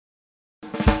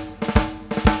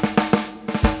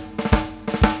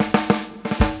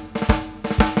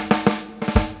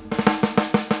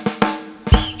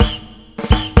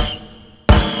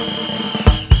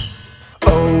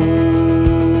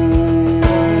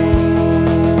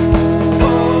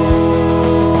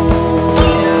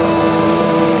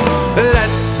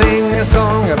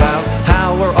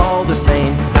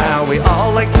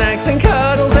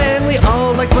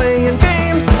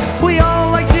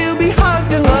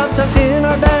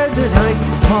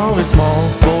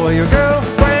boy or girl,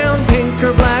 brown, pink,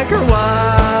 or black, or white.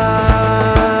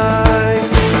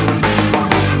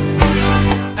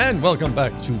 And welcome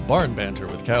back to Barn Banter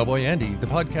with Cowboy Andy, the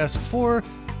podcast for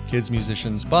kids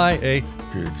musicians by a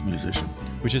kids musician,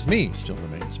 which is me, still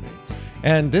remains me.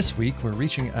 And this week we're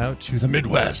reaching out to the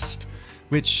Midwest,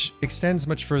 which extends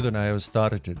much further than I always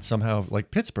thought it did. Somehow,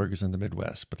 like Pittsburgh is in the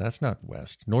Midwest, but that's not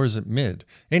west, nor is it mid.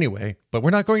 Anyway, but we're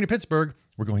not going to Pittsburgh.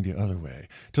 We're going the other way,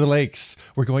 to the lakes.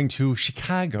 We're going to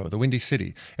Chicago, the Windy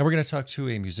City. And we're going to talk to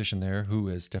a musician there who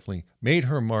has definitely made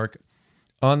her mark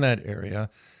on that area.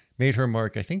 Made her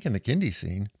mark, I think, in the Kindy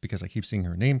scene, because I keep seeing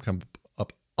her name come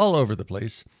up all over the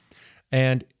place.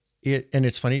 And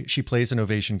it's funny, she plays an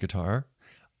Ovation guitar.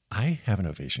 I have an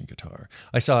Ovation guitar.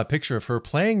 I saw a picture of her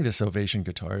playing this Ovation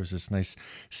guitar. It was this nice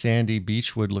sandy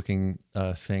beechwood looking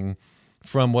thing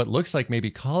from what looks like maybe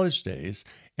college days.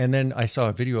 And then I saw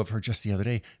a video of her just the other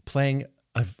day playing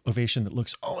an Ovation that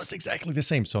looks almost exactly the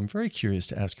same. So I'm very curious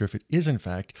to ask her if it is in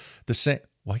fact the same.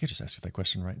 Well, I could just ask her that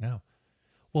question right now.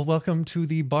 Well, welcome to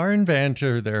the Barn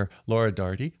Banter there, Laura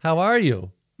Daugherty. How are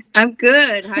you? I'm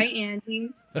good. Hi, Andy.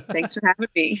 Thanks for having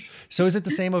me. So is it the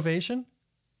same Ovation?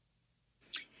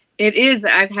 It is.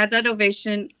 I've had that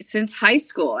Ovation since high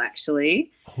school,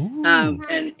 actually. And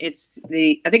I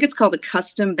think it's called the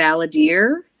Custom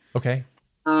Balladeer. Okay.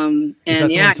 And is that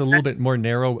the one that's a little bit more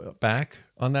narrow back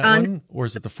on that one? Or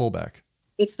is it the full back?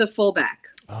 It's the full back.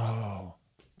 Oh.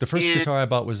 The first guitar I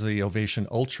bought was the Ovation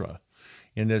Ultra.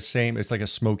 In the same, it's like a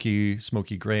smoky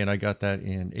gray, and I got that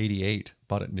in '88.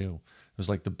 Bought it new. It was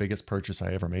like the biggest purchase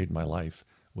I ever made in my life.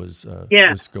 Was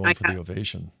going for the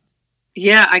Ovation.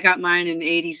 Yeah, I got mine in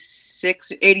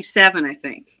 86, 87, I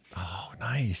think. Oh,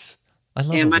 nice! I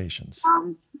love Ovations. My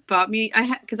mom bought me.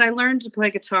 Because I learned to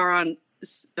play guitar on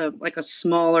like a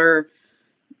smaller,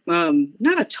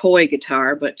 not a toy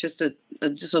guitar, but just a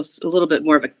little bit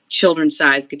more of a children's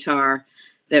size guitar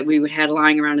that we had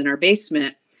lying around in our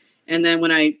basement. And then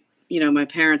when my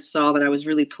parents saw that I was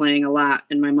really playing a lot,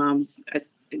 and my mom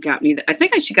got me, I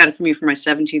think she got it for me for my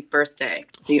 17th birthday,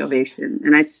 the Ovation.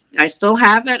 And I still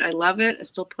have it. I love it. I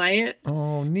still play it.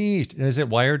 Oh, neat. And is it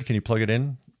wired? Can you plug it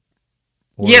in?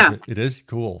 Or yeah. It is?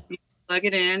 Cool. You plug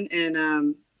it in.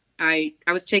 And I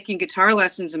was taking guitar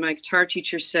lessons, and my guitar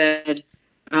teacher said,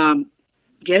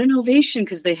 get an Ovation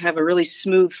because they have a really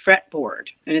smooth fretboard.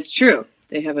 And it's true.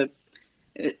 They have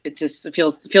it just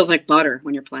feels like butter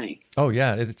when you're playing. Oh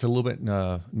yeah, it's a little bit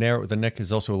narrow. The neck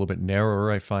is also a little bit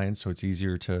narrower, I find, so it's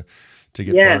easier to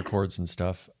get bar chords and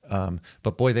stuff.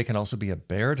 But boy, they can also be a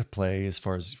bear to play as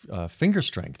far as finger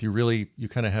strength. You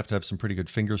kind of have to have some pretty good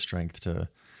finger strength to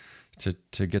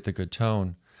get the good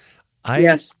tone. I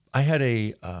had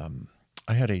a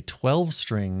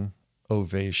 12-string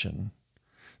Ovation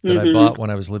that I bought when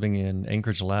I was living in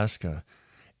Anchorage, Alaska,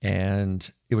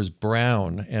 and it was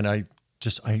brown, and I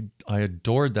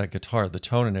adored that guitar, the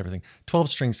tone and everything. 12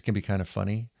 strings can be kind of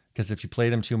funny because if you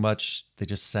play them too much, they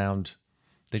just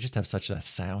have such a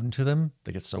sound to them.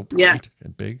 They get so bright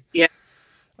and big. Yeah.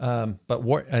 And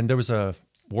there was a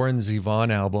Warren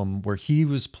Zevon album where he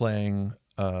was playing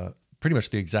pretty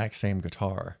much the exact same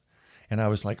guitar. And I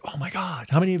was like, oh my God,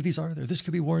 how many of these are there? This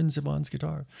could be Warren Zevon's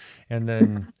guitar. And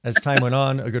then as time went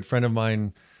on, a good friend of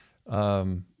mine,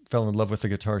 fell in love with the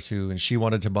guitar too, and she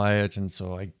wanted to buy it, and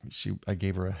so I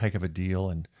gave her a heck of a deal,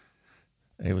 and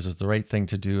it was the right thing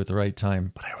to do at the right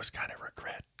time. But I always kind of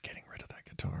regret getting rid of that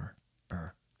guitar.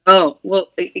 Oh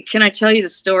well, can I tell you the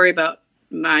story about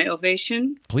my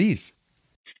Ovation? Please.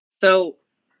 So,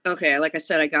 okay, like I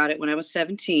said, I got it when I was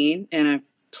 17, and I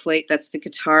played. That's the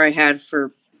guitar I had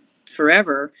for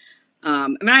forever. I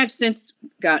mean, I have since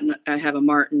I have a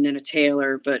Martin and a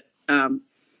Taylor, but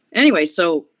anyway,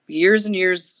 so years and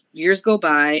years go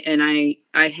by, and I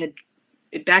had,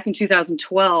 back in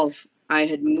 2012, I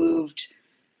had moved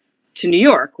to New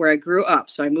York where I grew up.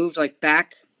 So I moved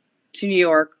back to New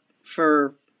York I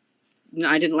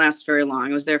didn't last very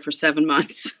long. I was there for 7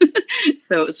 months.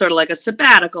 So it was sort of like a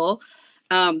sabbatical.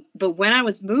 But when I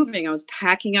was moving, I was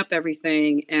packing up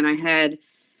everything, and I had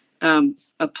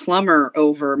a plumber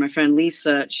over, my friend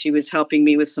Lisa. She was helping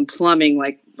me with some plumbing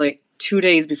like 2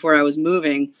 days before I was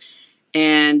moving.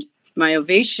 And my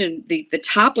Ovation, the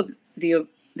top of the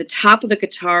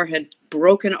guitar had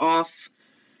broken off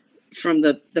from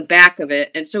the back of it,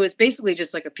 and so it's basically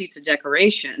just like a piece of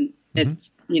decoration at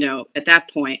that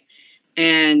point.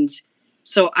 And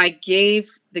so I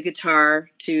gave the guitar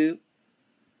to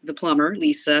the plumber,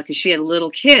 Lisa, because she had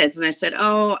little kids, and I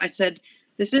said,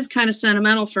 this is kind of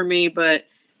sentimental for me, but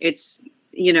it's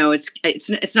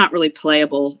not really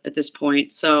playable at this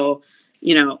point, so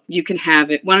you can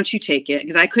have it. Why don't you take it?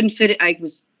 Because I couldn't fit it.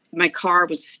 my car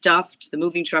was stuffed. The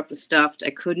moving truck was stuffed. I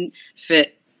couldn't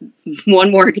fit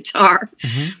one more guitar.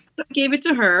 Mm-hmm. So I gave it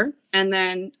to her. And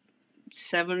then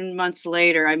 7 months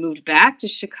later, I moved back to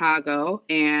Chicago.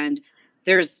 And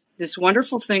there's this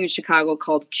wonderful thing in Chicago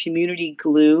called Community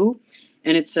Glue.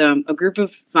 And it's a group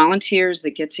of volunteers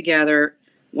that get together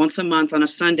once a month on a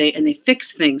Sunday, and they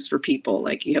fix things for people.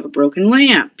 Like you have a broken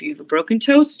lamp, you have a broken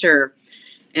toaster.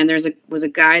 And was a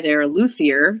guy there, a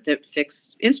luthier, that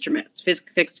fixed instruments,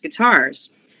 fixed guitars.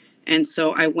 And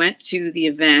so I went to the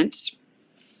event,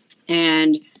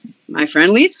 and my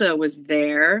friend Lisa was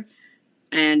there,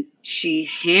 and she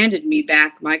handed me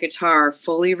back my guitar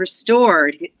fully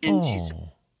restored. And she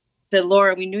said,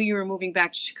 Laura, we knew you were moving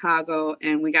back to Chicago,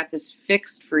 and we got this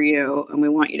fixed for you, and we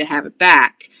want you to have it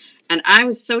back. And I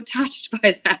was so touched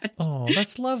by that. Oh,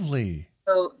 that's lovely.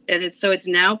 So it's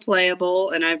now playable,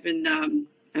 and I've been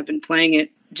playing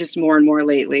it just more and more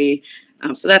lately.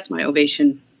 So that's my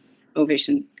Ovation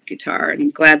guitar, and I'm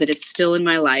glad that it's still in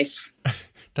my life.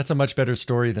 That's a much better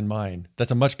story than mine.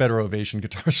 That's a much better Ovation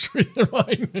guitar story than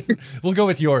mine. We'll go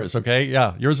with yours, okay?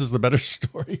 Yeah, yours is the better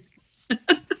story.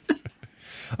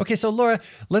 Okay, so Laura,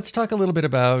 let's talk a little bit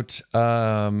about,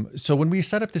 so when we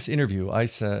set up this interview,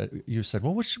 you said,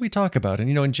 well, what should we talk about? And,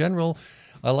 in general,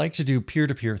 I like to do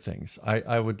peer-to-peer things.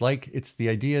 I would like, it's the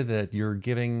idea that you're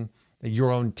giving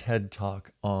your own TED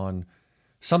Talk on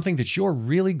something that you're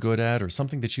really good at or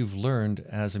something that you've learned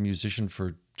as a musician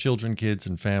for children, kids,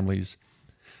 and families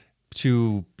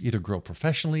to either grow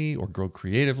professionally or grow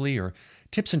creatively, or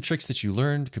tips and tricks that you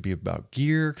learned. Could be about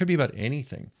gear, could be about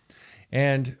anything.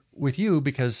 And with you,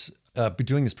 because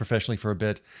doing this professionally for a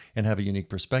bit and have a unique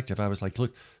perspective, I was like,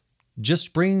 look,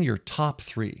 just bring your top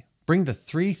three. Bring the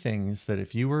three things that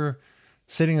if you were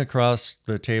sitting across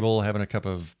the table having a cup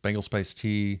of Bengal Spice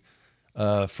tea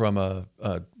from a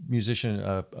musician,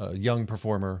 a young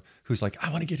performer who's like, I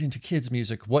want to get into kids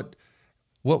music, what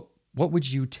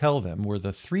would you tell them were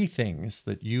the three things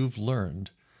that you've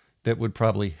learned that would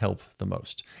probably help the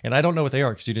most? And I don't know what they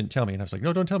are because you didn't tell me. And I was like,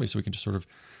 no, don't tell me, so we can just sort of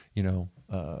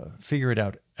figure it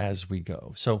out as we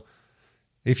go. So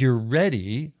if you're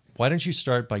ready, why don't you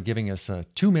start by giving us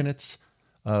 2 minutes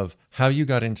of how you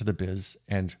got into the biz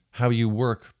and how you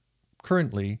work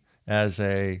currently as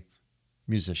a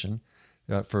musician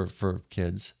for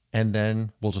kids. And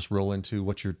then we'll just roll into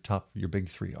what your big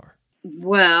three are.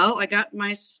 Well, I got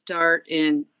my start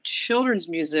in children's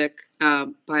music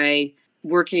by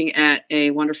working at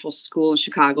a wonderful school in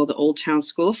Chicago, the Old Town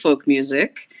School of Folk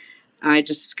Music. I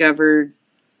discovered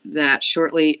that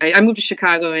shortly. I moved to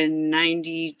Chicago in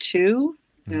 92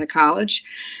 out of college.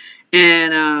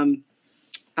 And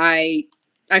I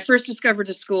first discovered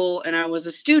the school, and I was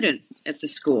a student at the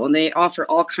school. And they offer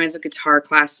all kinds of guitar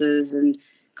classes and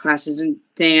classes in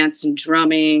dance and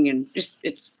drumming. And just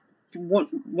it's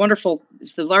wonderful.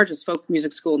 It's the largest folk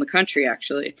music school in the country,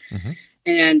 actually. Mm-hmm.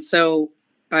 And so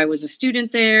I was a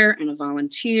student there and a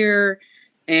volunteer.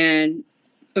 And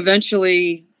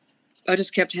eventually I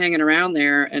just kept hanging around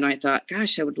there, and I thought,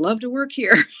 gosh, I would love to work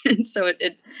here. And so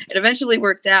it eventually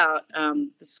worked out. The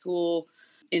school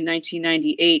in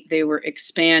 1998, they were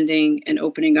expanding and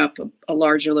opening up a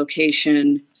larger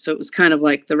location. So it was kind of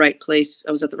like the right place.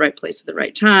 I was at the right place at the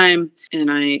right time.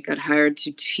 And I got hired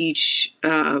to teach,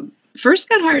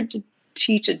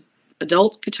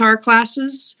 adult guitar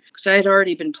classes, because I had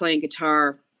already been playing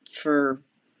guitar for,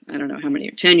 I don't know how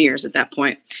many, 10 years at that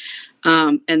point.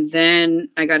 And then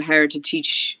I got hired to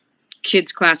teach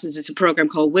kids classes. It's a program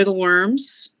called Wiggle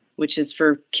Worms, which is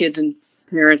for kids and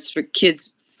parents, for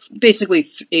kids basically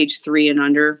age 3 and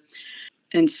under.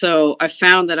 And so I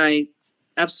found that I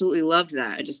absolutely loved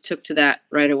that. I just took to that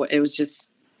right away. It was just,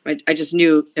 I just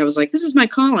knew, I was like, this is my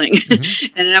calling.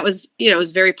 Mm-hmm. And that was, it was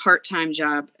a very part-time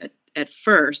job at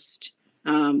first,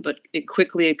 but it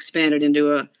quickly expanded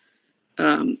into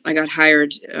I got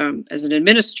hired as an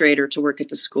administrator to work at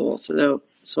the school. So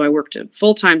I worked a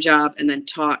full-time job and then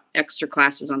taught extra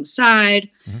classes on the side.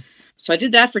 Mm-hmm. So I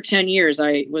did that for 10 years.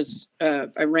 I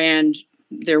ran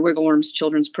their Wiggle Worms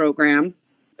children's program,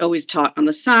 always taught on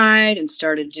the side, and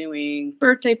started doing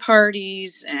birthday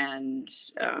parties and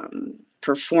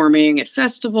performing at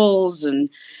festivals. And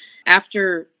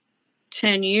after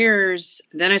 10 years,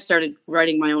 then I started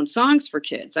writing my own songs for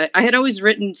kids. I had always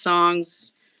written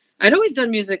songs. I'd always done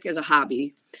music as a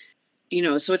hobby,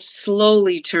 so it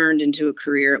slowly turned into a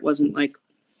career. It wasn't like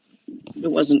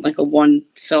a one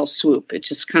fell swoop. It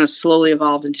just kind of slowly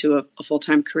evolved into a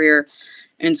full-time career.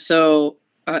 And so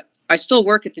I still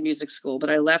work at the music school, but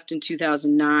I left in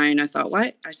 2009. I thought,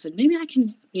 why? I said, maybe I can,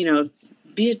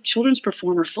 be a children's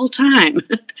performer full time,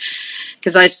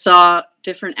 because I saw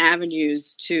different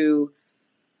avenues to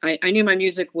I knew my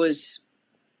music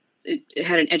it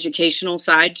had an educational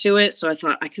side to it. So I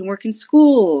thought I can work in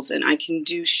schools and I can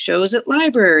do shows at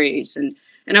libraries. And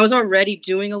I was already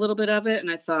doing a little bit of it. And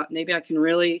I thought maybe I can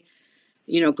really,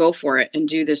 go for it and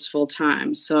do this full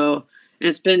time. So, and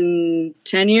it's been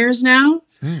 10 years now.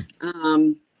 In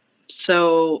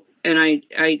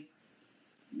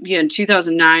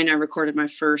 2009, I recorded my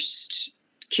first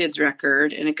kids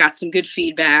record and it got some good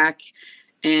feedback.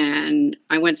 And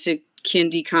I went to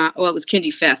it was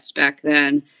Kindy Fest back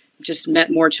then, just met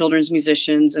more children's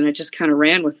musicians, and I just kind of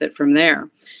ran with it from there.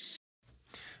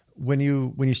 When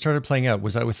you started playing out,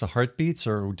 was that with the Heartbeats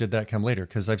or did that come later?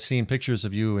 Because I've seen pictures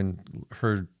of you and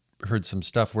heard some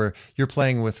stuff where you're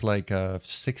playing with like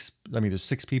there's 6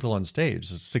 people on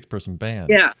stage. It's a 6-person band.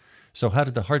 Yeah. So how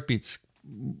did the Heartbeats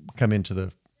come into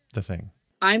the thing?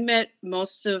 I met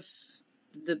most of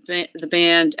the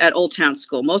band at Old Town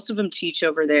School. Most of them teach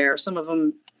over there. Some of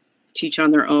them teach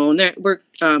on their own.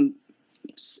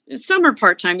 Some are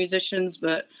part-time musicians,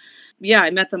 but yeah,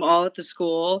 I met them all at the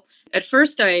school. At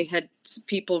first I had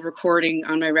people recording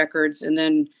on my records, and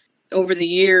then over the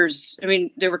years,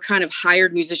 they were kind of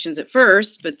hired musicians at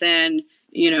first, but then,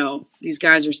 these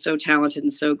guys are so talented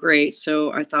and so great.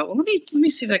 So I thought, well, let me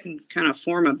see if I can kind of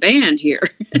form a band here.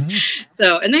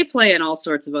 Mm-hmm. And they play in all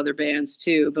sorts of other bands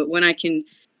too. But when I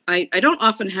don't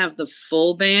often have the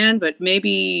full band, but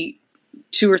maybe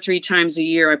 2 or 3 times a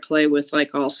year I play with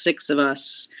like all 6 of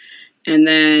us. And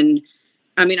then,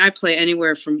 I play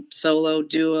anywhere from solo,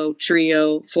 duo,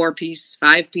 trio, 4-piece,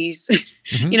 5-piece,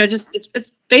 mm-hmm.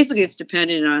 It's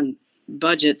dependent on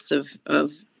budgets of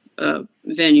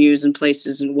venues and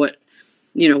places and what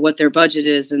their budget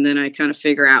is. And then I kind of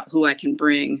figure out who I can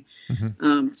bring.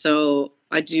 Mm-hmm. So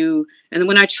I do. And then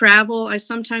when I travel, I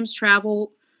sometimes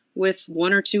travel with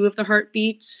 1 or 2 of the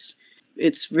Heartbeats.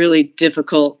 It's really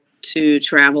difficult to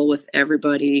travel with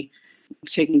everybody,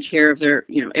 taking care of their,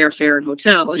 airfare and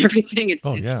hotel and everything.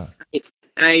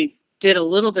 I did a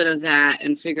little bit of that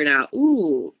and figured out,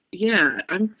 ooh, yeah,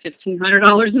 I'm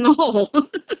 $1,500 in the hole.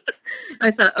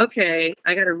 I thought, okay,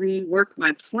 I got to rework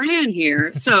my plan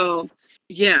here. So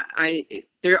yeah,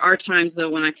 there are times though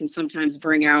when I can sometimes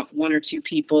bring out 1 or 2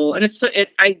 people, and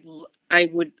I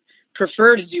would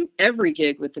prefer to do every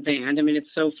gig with the band.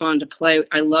 It's so fun to play.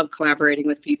 I love collaborating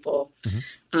with people.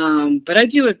 Mm-hmm. But I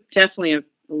do definitely a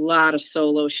lot of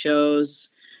solo shows,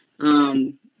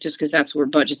 just because that's where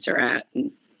budgets are at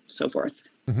and so forth.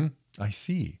 Mm-hmm. I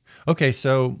see. Okay,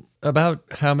 so about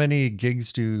how many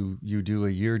gigs do you do a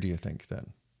year, do you think,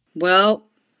 then? Well,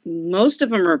 most of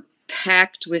them are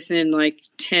packed within like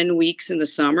 10 weeks in the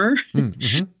summer,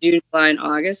 mm-hmm. June, July, and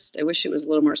August. I wish it was a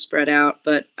little more spread out,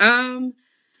 but I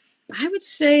would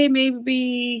say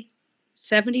maybe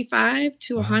 75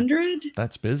 to 100.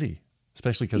 That's busy,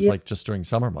 especially because like just during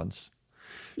summer months.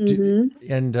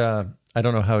 Mm-hmm. I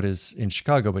don't know how it is in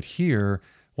Chicago, but here,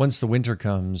 once the winter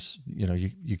comes,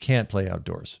 you can't play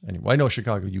outdoors anymore. I know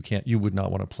Chicago, you would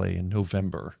not want to play in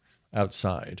November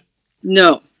outside.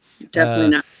 No, definitely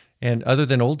not. And other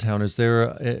than Old Town, are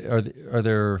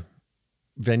there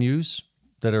venues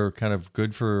that are kind of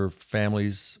good for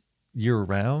families year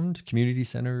round? Community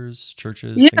centers,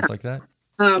 churches, things like that?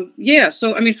 Yeah.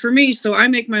 So, for me, I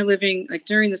make my living, like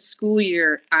during the school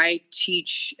year, I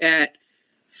teach at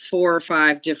 4 or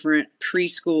 5 different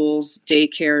preschools,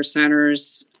 daycare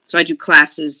centers. So I do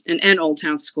classes and Old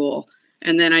Town School.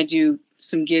 And then I do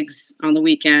some gigs on the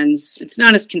weekends. It's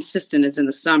not as consistent as in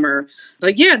the summer,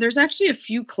 but yeah, there's actually a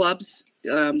few clubs,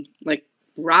 like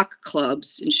rock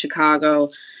clubs in Chicago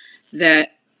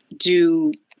that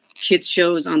do kids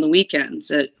shows on the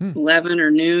weekends at 11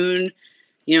 or noon.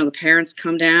 The parents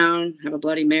come down, have a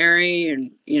Bloody Mary,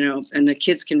 and, and the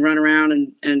kids can run around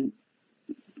and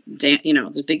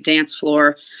the big dance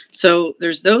floor. So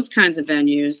there's those kinds of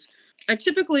venues. I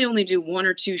typically only do 1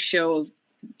 or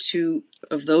 2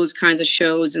 of those kinds of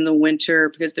shows in the winter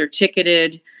because they're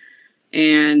ticketed,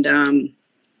 and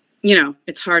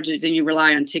it's hard to, then you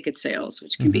rely on ticket sales,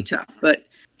 which can be tough. But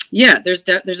yeah, there's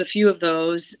a few of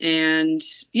those, and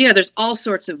yeah, there's all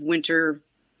sorts of winter,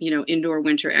 indoor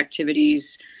winter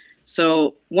activities.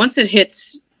 So once it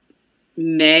hits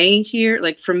May here,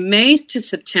 like from May to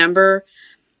September,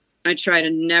 I try to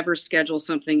never schedule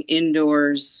something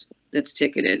indoors that's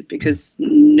ticketed because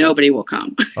nobody will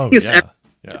come. Oh, yeah.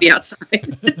 Be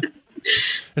outside.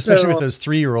 Especially with those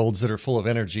 3-year-olds that are full of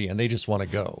energy and they just want to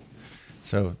go.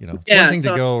 So, it's one thing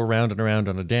to go around and around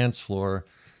on a dance floor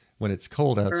when it's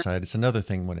cold outside. It's another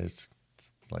thing when it's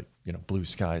like, blue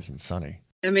skies and sunny.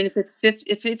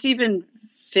 If it's even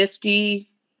 50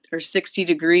 or 60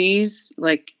 degrees,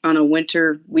 like on a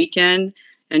winter weekend,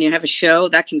 and you have a show,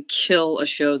 that can kill a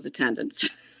show's attendance.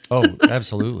 Oh,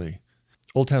 absolutely.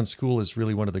 Old Town School is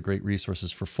really one of the great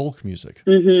resources for folk music.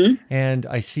 Mm-hmm. And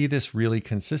I see this really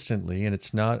consistently, and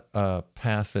it's not a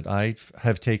path that I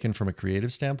have taken from a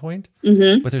creative standpoint,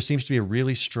 Mm-hmm. but there seems to be a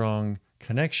really strong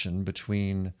connection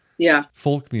between Yeah.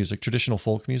 folk music, traditional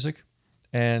folk music,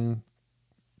 and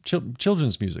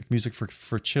children's music, music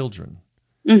for children.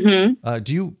 Mm-hmm.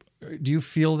 Do you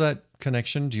feel that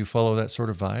connection? Do you follow that sort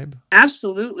of vibe?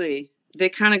 Absolutely. They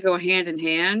kind of go hand in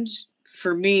hand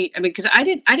for me. I mean, because I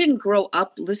didn't grow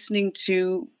up listening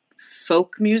to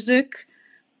folk music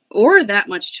or that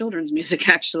much children's music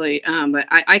actually. But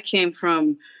I came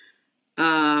from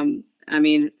I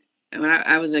mean, when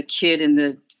I was a kid in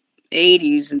the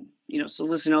 80s and so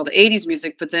listen to all the 80s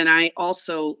music, but then I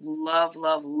also loved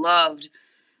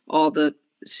all the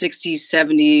 60s,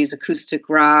 70s acoustic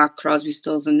rock, Crosby,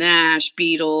 Stills and Nash,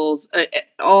 Beatles,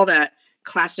 all that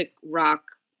classic rock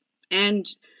and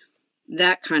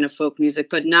that kind of folk music,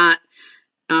 but not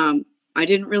I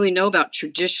didn't really know about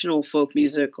traditional folk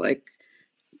music like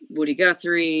Woody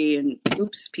Guthrie and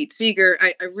Pete Seeger.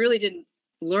 I really didn't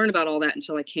learn about all that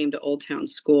until I came to Old Town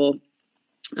School.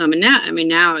 And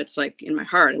now it's like in my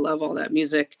heart. I love all that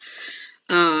music.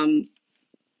 And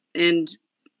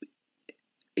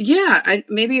yeah,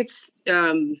 maybe it's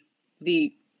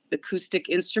the acoustic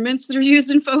instruments that are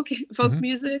used in folk Mm-hmm.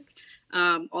 music.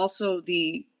 Also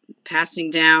the passing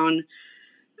down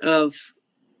of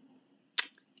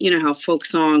how folk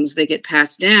songs, they get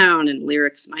passed down and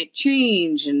lyrics might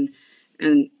change and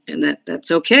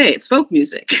that's okay. It's folk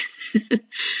music. I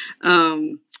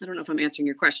don't know if I'm answering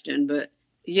your question, but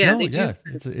yeah, No, they do. yeah,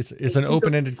 it's an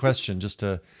open-ended question, just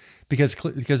to because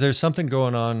there's something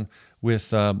going on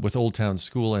with Old Town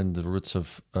School and the roots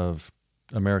of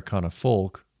Americana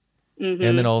folk, Mm-hmm.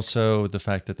 and then also the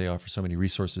fact that they offer so many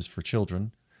resources for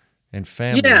children and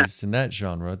families in that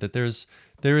genre, that there is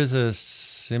a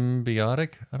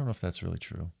symbiotic. I don't know if that's really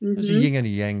true. Mm-hmm. There's a yin and a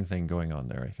yang thing going on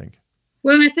there, I think.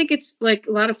 Well, and I think it's like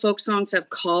a lot of folk songs have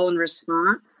call and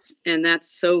response, and that's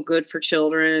so good for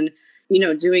children.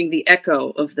 Doing the echo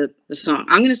of the song.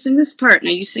 I'm going to sing this part. Now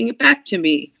you sing it back to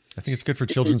me. I think it's good for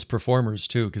children's performers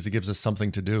too, because it gives us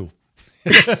something to do.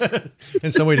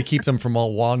 And some way to keep them from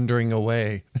all wandering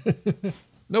away.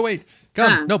 No, wait,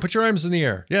 come. Yeah. No, put your arms in the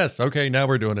air. Yes. Okay. Now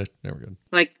we're doing it. Now we're good.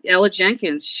 Like Ella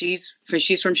Jenkins, she's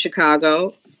from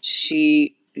Chicago.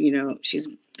 She's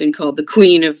been called the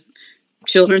queen of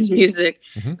children's music.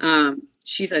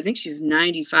 Mm-hmm. I think she's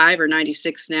 95 or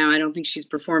 96 now. I don't think she's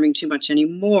performing too much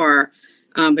anymore.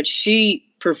 But she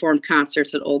performed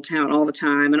concerts at Old Town all the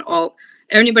time. And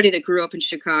anybody that grew up in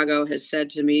Chicago has said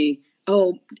to me,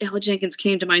 "Oh, Ella Jenkins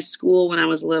came to my school when I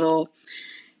was little."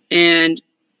 And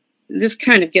this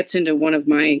kind of gets into one of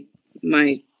my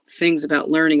things about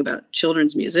learning about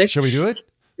children's music. Shall we do it?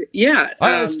 Yeah. All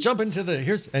right, let's jump into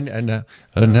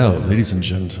and now, ladies and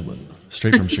gentlemen,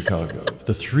 straight from Chicago,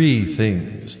 the 3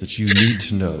 things that you need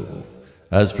to know,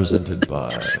 as presented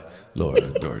by Laura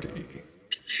Doherty.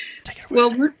 Take it away.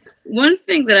 Well, one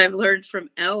thing that I've learned from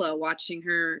Ella, watching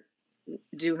her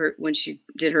when she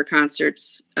did her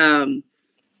concerts,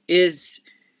 is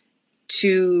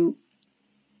to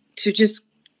just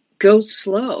go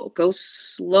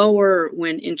slower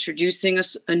when introducing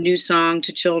a new song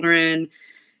to children.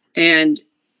 And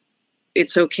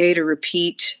it's okay to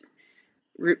repeat.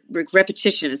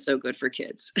 Repetition is so good for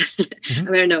kids. Mm-hmm.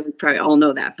 I mean, I know we probably all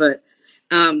know that, but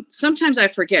sometimes I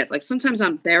forget. Like sometimes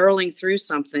I'm barreling through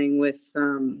something with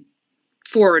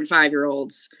 4 and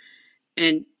 5-year-olds,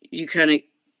 and you kind of,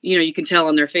 you can tell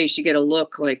on their face, you get a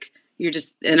look like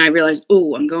and I realize,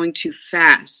 oh, I'm going too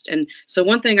fast. And so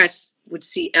one thing I would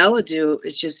see Ella do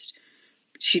is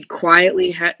she'd quietly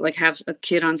have a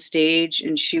kid on stage,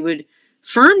 and she would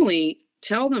firmly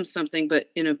tell them something,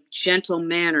 but in a gentle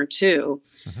manner too.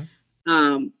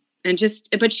 Mm-hmm.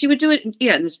 But she would do it,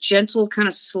 in this gentle, kind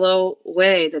of slow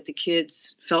way that the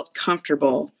kids felt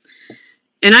comfortable.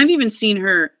 And I've even seen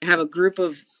her have a group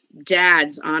of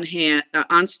dads on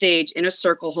stage in a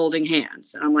circle holding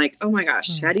hands. And I'm like, oh my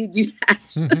gosh, how do you do that?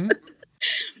 Mm-hmm.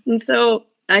 And so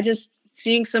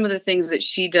seeing some of the things that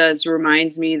she does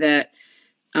reminds me that,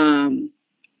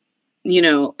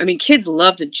 kids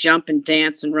love to jump and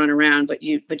dance and run around, but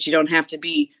you don't have to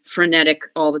be frenetic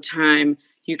all the time.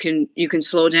 You can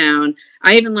slow down.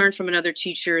 I even learned from another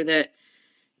teacher that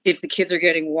if the kids are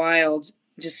getting wild,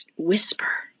 just whisper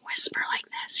like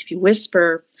this. If you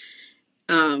whisper,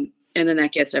 and then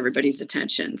that gets everybody's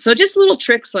attention. So just little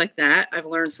tricks like that I've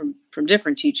learned from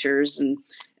different teachers, and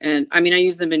I mean I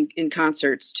use them in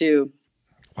concerts too.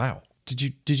 Wow.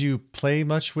 Did you play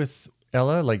much with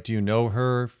Ella? Like, do you know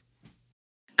her?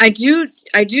 I do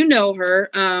know her.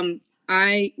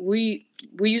 I we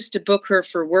used to book her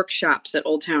for workshops at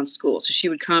Old Town School, so she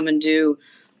would come and do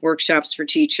workshops for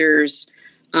teachers.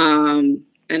 And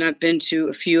I've been to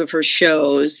a few of her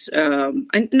shows.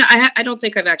 I don't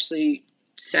think I've actually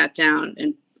sat down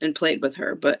and played with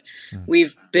her, but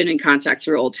we've been in contact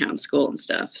through Old Town School and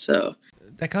stuff. So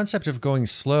that concept of going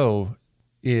slow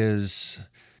is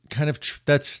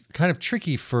that's kind of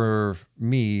tricky for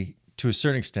me to a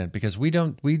certain extent, because we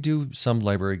do some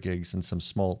library gigs and some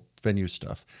small venue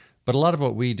stuff, but a lot of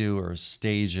what we do are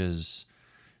stages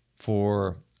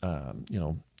for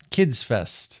Kids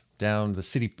Fest down the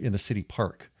city, in the city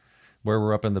park, where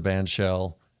we're up in the band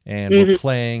shell and we're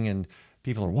playing and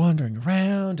people are wandering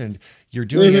around and you're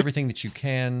doing everything that you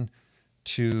can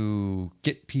to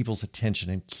get people's attention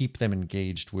and keep them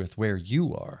engaged with where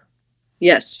you are.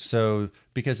 Yes. So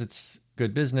because it's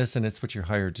good business and it's what you're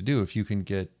hired to do, if you can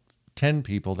get 10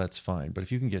 people, that's fine. But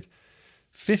if you can get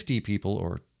 50 people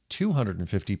or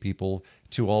 250 people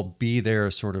to all be there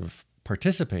sort of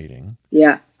participating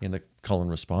in the call and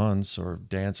response or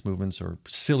dance movements or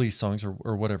silly songs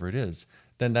or whatever it is,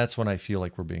 then that's when I feel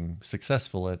like we're being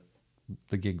successful at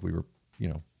the gig we were,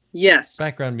 Yes.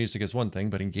 Background music is one thing,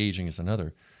 but engaging is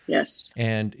another. Yes.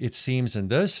 And it seems in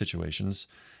those situations,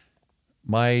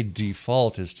 my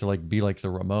default is to be like the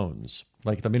Ramones.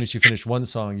 Like the minute you finish one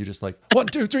song, you're just like 1,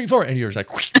 2, 3, 4, and you're just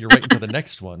like you're right into the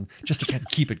next one, just to kind of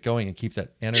keep it going and keep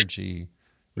that energy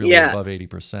really above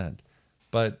 80%.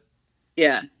 But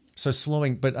so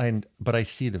slowing, but I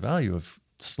see the value of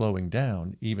slowing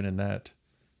down even in that.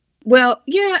 Well,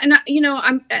 yeah, and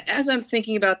I'm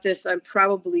thinking about this, I'm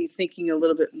probably thinking a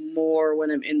little bit more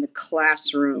when I'm in the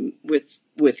classroom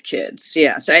with kids.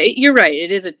 Yeah, so you're right.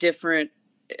 It is a different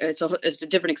it's a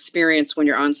different experience when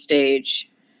you're on stage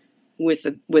with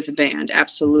a band.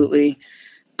 Absolutely.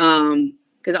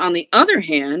 Because on the other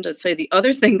hand, let's say the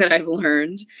other thing that I've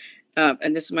learned,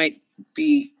 and this might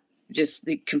be just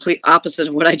the complete opposite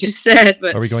of what I just said,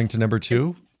 but are we going to number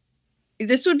 2?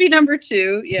 This would be number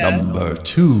 2. Yeah. Number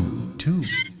 2.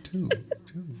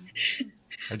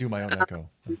 I do my own echo.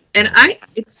 And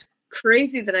it's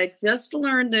crazy that I just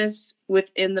learned this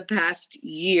within the past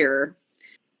year,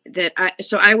 that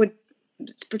I would,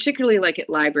 particularly like at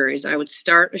libraries, I would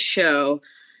start a show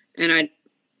and I'd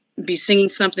be singing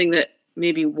something that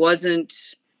maybe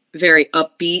wasn't very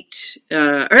upbeat,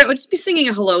 or I would just be singing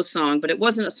a hello song, but it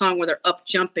wasn't a song where they're up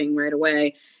jumping right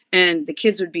away. And the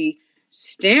kids would be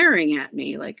staring at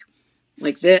me like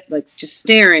that, like just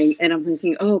staring. And I'm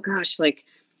thinking, oh gosh, like,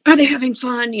 are they having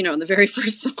fun? In the very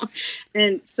first song.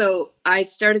 And so I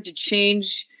started to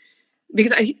change,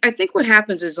 because I think what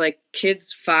happens is like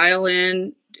kids file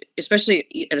in,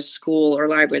 especially at a school or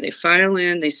library, they file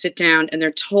in, they sit down, and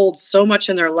they're told so much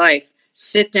in their life: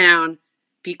 sit down,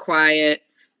 be quiet.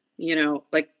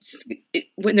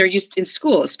 When they're used in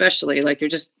school, especially, like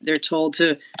they're told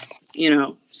to,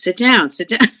 sit down.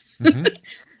 Mm-hmm.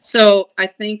 So I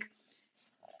think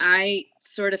I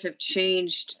sort of have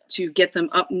changed to get them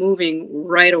up moving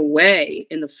right away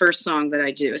in the first song that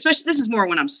I do. Especially, this is more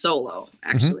when I'm solo,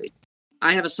 actually. Mm-hmm.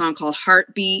 I have a song called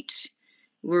Heartbeat,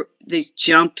 where they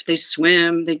jump, they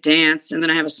swim, they dance. And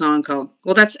then I have a song called,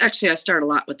 that's actually, I start a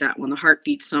lot with that one, the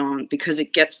Heartbeat song, because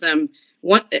it gets them,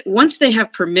 once they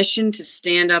have permission to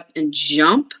stand up and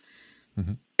jump,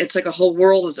 mm-hmm. It's like a whole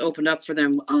world is opened up for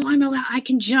them. Oh, I'm allowed, I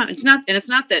can jump. It's not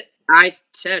that I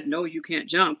said, no, you can't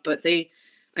jump, but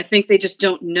I think they just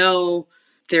don't know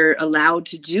they're allowed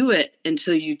to do it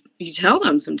until you tell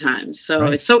them sometimes. So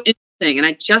right. It's so interesting. And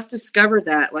I just discovered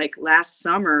that like last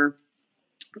summer,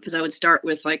 because I would start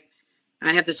with I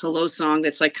have this hello song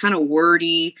that's like kind of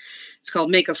wordy. It's called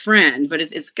Make a Friend, but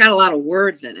it's got a lot of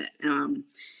words in it.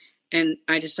 And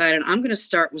I decided I'm going to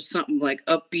start with something like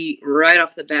upbeat right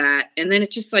off the bat. And then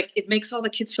it just it makes all the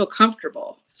kids feel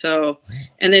comfortable. So,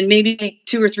 and then maybe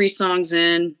 2 or 3 songs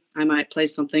in, I might play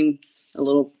something a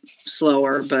little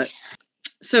slower, but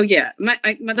so yeah, my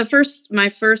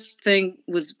first thing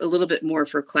was a little bit more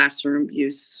for classroom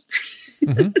use.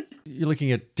 Mm-hmm. You're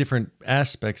looking at different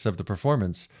aspects of the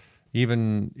performance.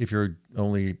 Even if you're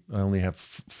only have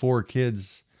 4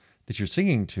 kids that you're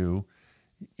singing to,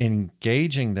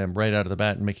 engaging them right out of the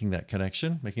bat and making that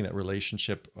connection, making that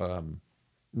relationship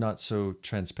not so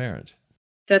transparent.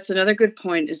 That's another good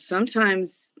point. Is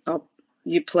sometimes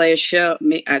you play a show.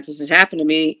 This has happened to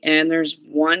me, and there's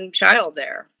one child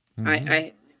there. Mm-hmm.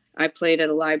 I played at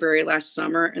a library last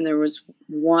summer, and there was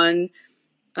one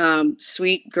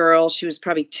sweet girl. She was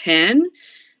probably 10,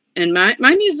 and my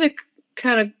music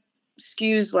kind of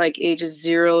skews like ages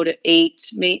 0 to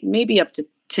 8, maybe up to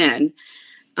 10.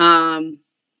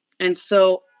 And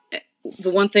so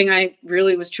the one thing I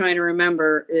really was trying to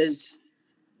remember is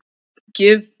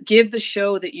give the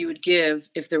show that you would give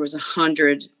if there was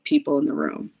 100 people in the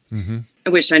room,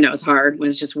 which I know is hard when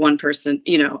it's just one person,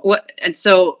 what, and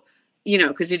so,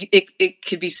 because it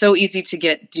could be so easy to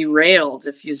get derailed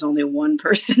if there's only one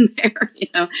person there,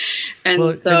 and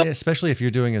Well, so and especially if you're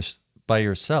doing it by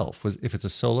yourself, if it's a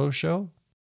solo show.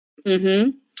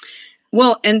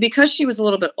 Well, and because she was a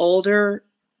little bit older,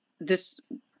 this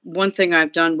one thing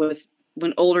I've done with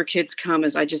when older kids come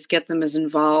is I just get them as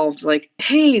involved, like,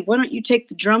 hey, why don't you take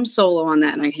the drum solo on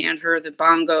that? And I hand her the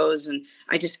bongos, and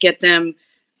I just get them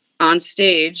on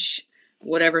stage,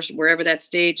 wherever that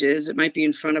stage is. It might be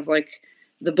in front of like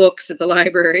the books at the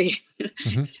library.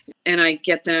 And I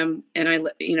get them, and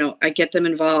I get them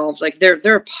involved. Like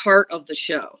they're a part of the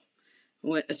show.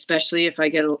 Especially if I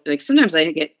get, like, sometimes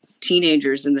I get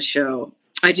teenagers in the show.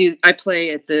 I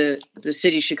play at the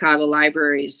city Chicago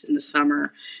libraries in the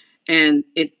summer, and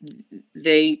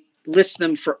they list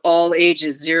them for all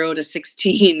ages, 0 to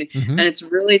 16. And it's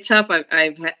really tough.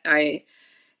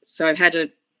 So I've had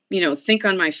to, think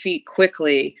on my feet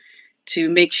quickly to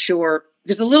make sure,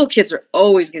 because the little kids are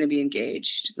always going to be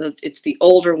engaged. It's the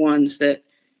older ones that,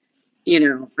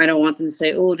 I don't want them to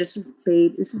say, oh, this is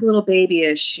a little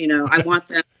babyish, I want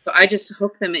them. So I just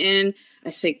hook them in. I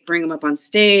say, bring them up on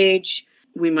stage.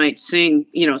 We might sing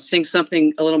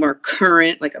something a little more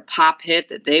current, like a pop hit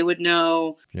that they would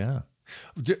know. Yeah.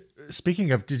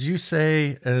 Speaking of, did you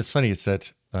say, and it's funny, it's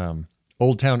at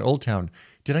Old Town, Old Town.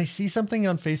 Did I see something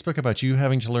on Facebook about you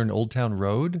having to learn Old Town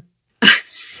Road?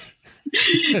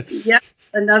 Yeah.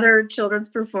 Another children's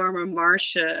performer,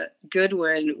 Marcia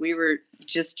Goodwin, we were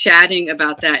just chatting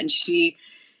about that. And she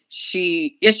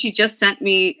just sent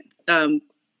me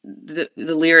the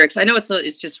lyrics. I know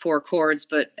it's just 4 chords,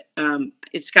 but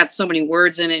it's got so many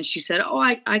words in it. And she said, oh,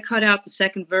 I cut out the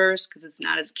second verse because it's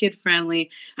not as kid friendly.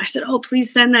 I said, oh,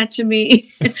 please send that to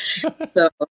me. So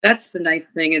that's the nice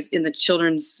thing, is in the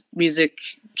children's music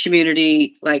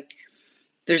community, like,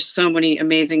 there's so many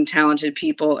amazing, talented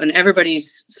people, and everybody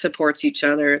supports each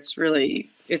other. It's really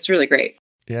great.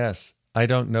 Yes. I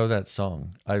don't know that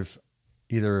song. I've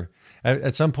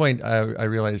at some point I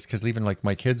realized, because even like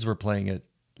my kids were playing it,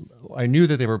 I knew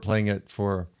that they were playing it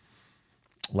for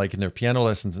like in their piano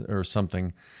lessons or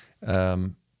something.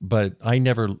 But I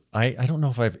don't know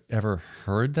if I've ever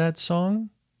heard that song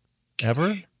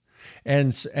ever.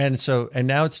 And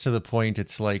now it's to the point,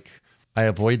 it's like, I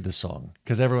avoid the song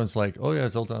because everyone's like, oh yeah,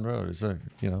 it's Old Town Road. It's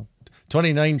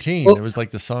 2019. It was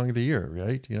like the song of the year,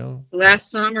 right?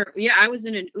 Last summer. Yeah. I was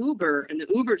in an Uber, and the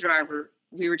Uber driver,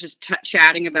 we were just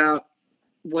chatting about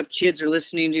what kids are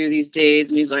listening to these days.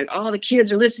 And he's like, oh, the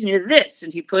kids are listening to this.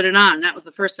 And he put it on. And that was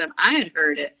the first time I had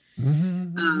heard it.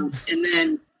 And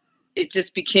then it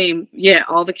just became,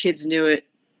 all the kids knew it.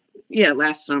 Yeah.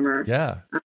 Last summer. Yeah.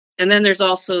 And then there's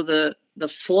also the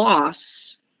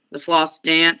floss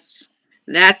dance.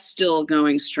 That's still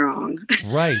going strong.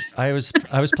 Right. I was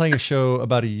playing a show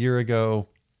about a year ago,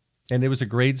 and it was a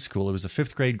grade school. It was a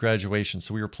 5th grade graduation.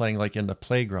 So we were playing like in the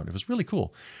playground. It was really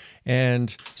cool.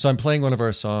 And so I'm playing one of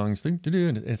our songs, and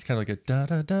it's kind of like a da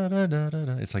da da da da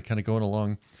da. It's like kind of going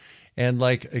along. And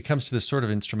like it comes to this sort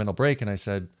of instrumental break, and I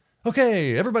said,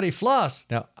 okay, everybody floss.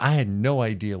 Now, I had no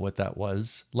idea what that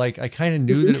was. Like, I kind of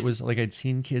knew that it was like I'd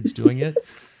seen kids doing it,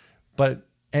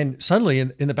 and suddenly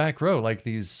in the back row, like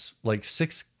these like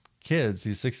 6 kids,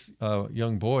 these 6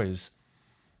 young boys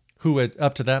who had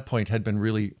up to that point had been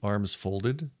really arms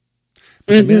folded.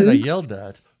 But the minute I yelled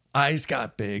that, eyes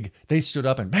got big. They stood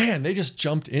up and man, they just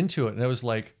jumped into it. And I was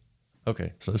like,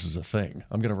 okay, so this is a thing.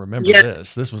 I'm going to remember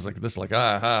this. This was like,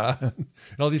 aha. And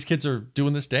all these kids are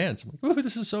doing this dance. I'm like, oh,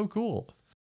 this is so cool.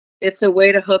 It's a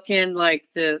way to hook in like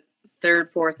the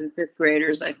 3rd, 4th, and 5th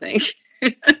graders, I think.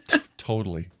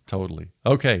 Totally.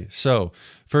 Okay, so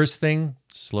first thing,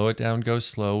 slow it down, go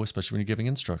slow, especially when you're giving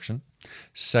instruction.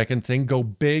 Second thing, go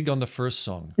big on the first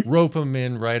song. Rope them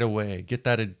in right away. Get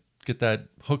that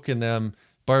hook in them,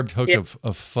 barbed hook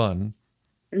of fun.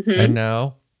 And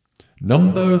now,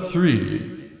 number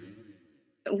 3.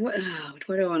 What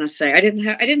do I want to say? I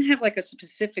didn't have like a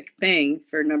specific thing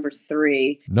for number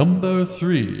 3. Number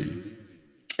 3.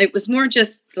 It was more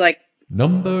just like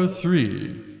number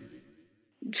 3.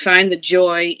 Find the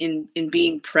joy in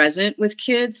being present with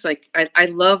kids. Like I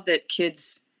love that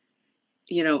kids,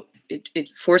 it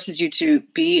forces you to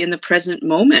be in the present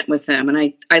moment with them.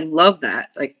 And I love that.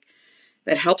 Like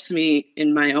that helps me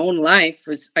in my own life.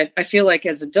 I feel like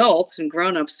as adults and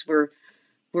grownups, we're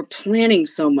planning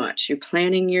so much. You're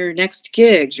planning your next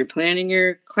gigs, you're planning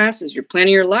your classes, you're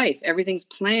planning your life. Everything's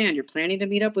planned. You're planning to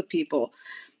meet up with people.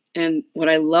 And what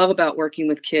I love about working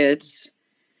with kids,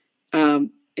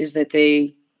 is that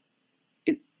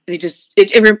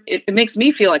it makes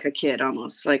me feel like a kid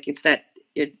almost. Like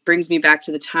it brings me back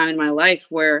to the time in my life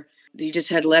where you just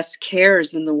had less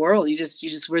cares in the world. You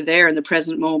just were there in the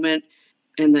present moment,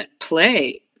 and that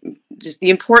play, just the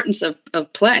importance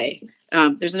of play.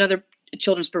 There's another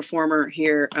children's performer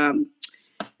here, an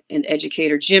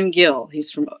educator, Jim Gill.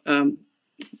 He's from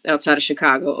outside of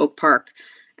Chicago, Oak Park,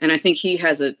 and I think he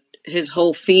has his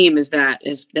whole theme is that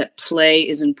play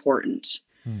is important.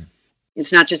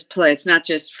 It's not just play. It's not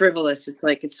just frivolous. It's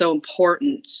like, it's so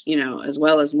important, as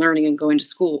well as learning and going to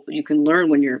school. You can learn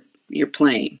when you're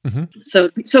playing. So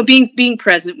being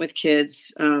present with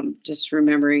kids, just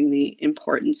remembering the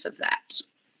importance of that.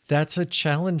 That's a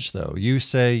challenge, though. You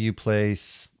say you play,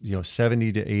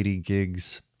 70 to 80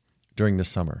 gigs during the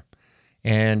summer.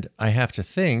 And I have to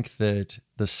think that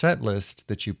the set list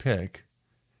that you pick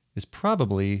is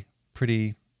probably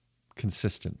pretty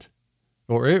consistent.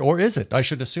 Or is it? I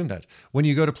should assume that. When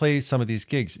you go to play some of these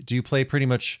gigs, do you play pretty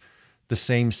much the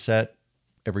same set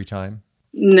every time?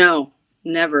 No,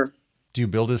 never. Do you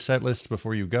build a set list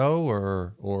before you go,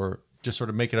 or just sort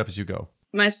of make it up as you go?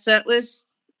 My set list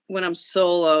when I'm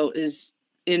solo is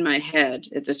in my head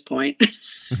at this point.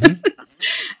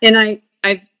 And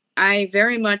I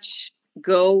very much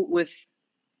go with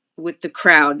the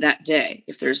crowd that day.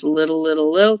 If there's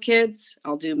little kids,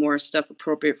 I'll do more stuff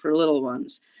appropriate for little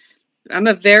ones. I'm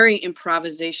a very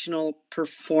improvisational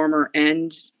performer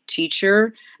and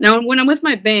teacher. Now, when I'm with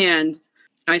my band,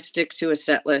 I stick to a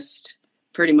set list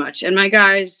pretty much. And my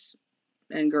guys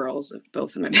and girls,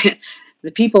 both in my band,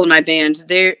 the people in my band,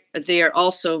 they are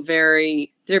also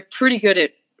they're pretty good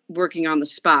at working on the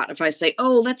spot. If I say,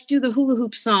 oh, let's do the hula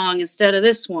hoop song instead of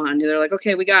this one, they're like,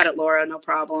 okay, we got it, Laura, no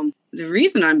problem. The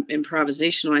reason I'm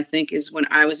improvisational, I think, is when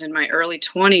I was in my early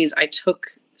 20s, I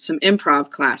took some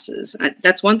improv classes.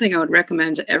 That's one thing I would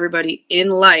recommend to everybody in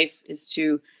life is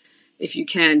to, if you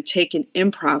can, take an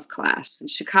improv class. And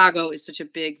Chicago is such a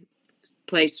big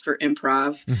place for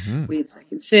improv. We have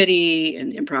Second City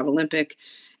and Improv Olympic.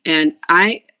 And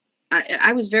I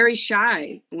was very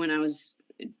shy when I was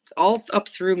all up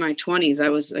through my 20s. I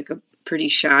was like a pretty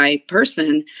shy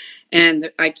person.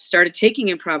 And I started taking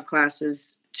improv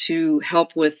classes to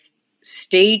help with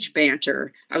stage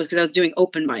banter. Because I was doing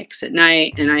open mics at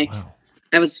night, and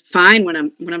I was fine when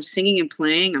I'm singing and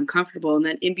playing. I'm comfortable, and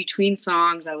then in between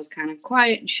songs, I was kind of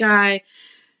quiet and shy.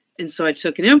 And so I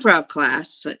took an improv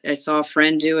class. I saw a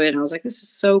friend do it, and I was like, "This is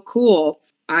so cool."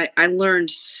 I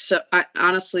learned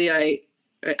honestly, I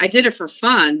did it for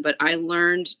fun, but I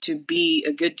learned to be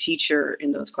a good teacher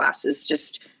in those classes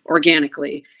just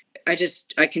organically. I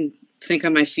can think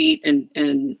on my feet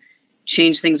and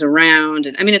change things around.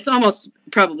 And I mean, it's almost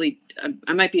probably,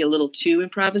 I might be a little too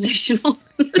improvisational.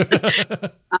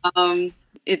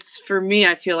 It's, for me,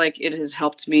 I feel like it has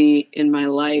helped me in my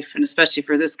life, and especially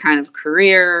for this kind of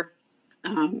career,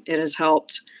 it has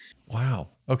helped. Wow.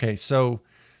 Okay. So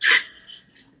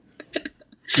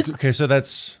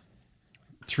that's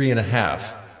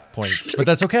 3.5 points, but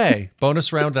that's okay.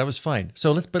 Bonus round. That was fine.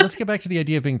 So let's get back to the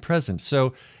idea of being present.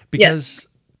 So because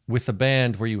with the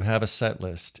band where you have a set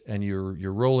list and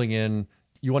you're rolling in,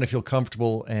 you want to feel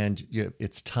comfortable, and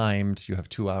it's timed. You have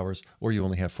 2 hours, or you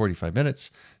only have 45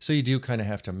 minutes. So you do kind of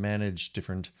have to manage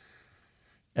different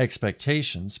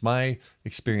expectations. My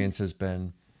experience has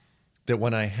been that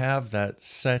when I have that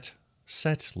set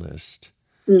list,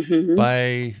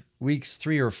 by weeks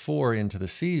 3 or 4 into the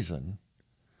season,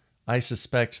 I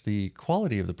suspect the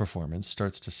quality of the performance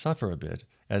starts to suffer a bit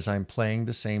as I'm playing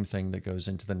the same thing that goes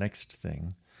into the next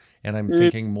thing. And I'm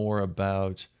thinking more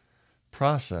about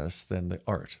process than the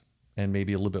art, and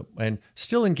maybe a little bit, and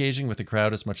still engaging with the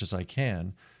crowd as much as I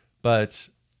can, but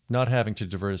not having to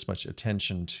divert as much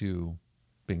attention to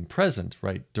being present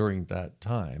right during that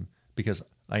time, because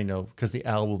I know, because the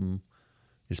album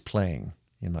is playing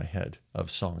in my head of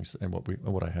songs and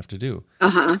what I have to do.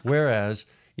 Whereas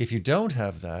if you don't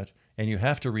have that, and you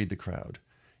have to read the crowd,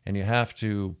 and you have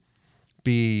to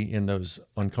be in those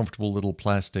uncomfortable little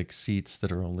plastic seats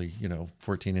that are only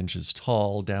 14 inches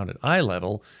tall down at eye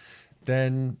level,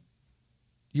 then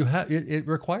it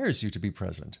requires you to be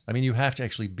present. I mean, you have to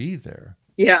actually be there.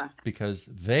 Yeah. Because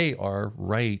they are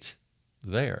right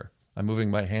there. I'm moving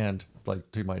my hand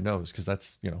like to my nose because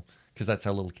that's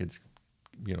how little kids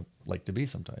like to be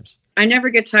sometimes. I never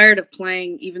get tired of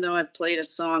playing, even though I've played a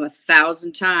song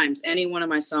 1,000 times. Any one of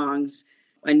my songs,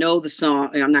 I know the song.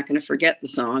 I'm not going to forget the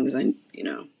song because I,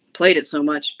 played it so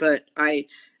much. But I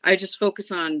just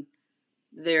focus on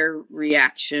their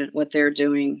reaction, what they're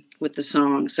doing with the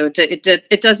song. So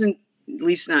it doesn't, at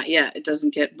least not yet. It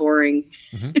doesn't get boring.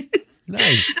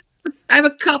 Nice. I have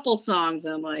a couple songs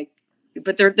I'm like,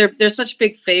 but they're such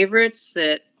big favorites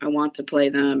that I want to play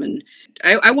them. And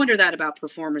I wonder that about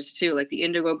performers too. Like the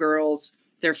Indigo Girls,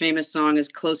 their famous song is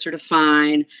Closer to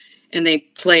Fine, and they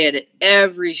play it at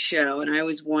every show. And I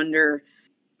always wonder,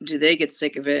 do they get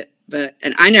sick of it?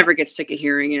 And I never get sick of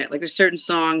hearing it. Like there's certain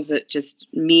songs that just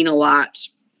mean a lot.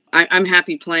 I'm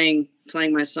happy playing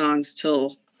my songs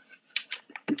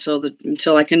until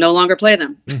I can no longer play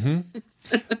them. Mm-hmm.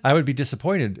 I would be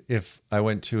disappointed if I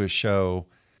went to a show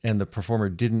and the performer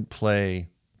didn't play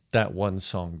that one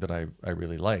song that I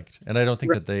really liked. And I don't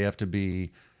think that they have to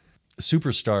be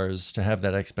superstars to have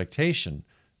that expectation.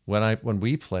 When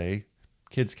we play,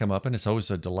 kids come up and it's always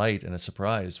a delight and a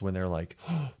surprise when they're like,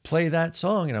 oh, play that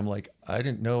song. And I'm like, I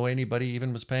didn't know anybody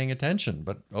even was paying attention,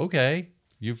 but okay,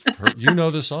 you've heard, you know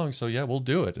the song. So yeah, we'll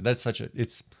do it. And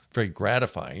it's very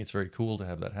gratifying. It's very cool to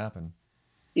have that happen.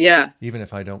 Yeah. Even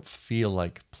if I don't feel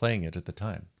like playing it at the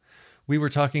time. We were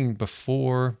talking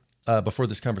before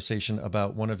this conversation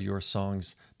about one of your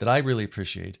songs that I really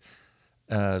appreciate,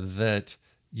 that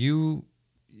you,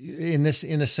 in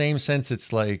the same sense,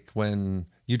 it's like when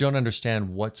you don't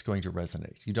understand what's going to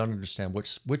resonate. You don't understand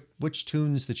which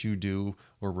tunes that you do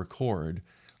or record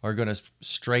are going to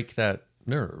strike that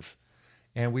nerve.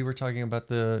 And we were talking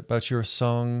about your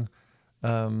song,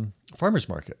 Farmer's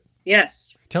Market.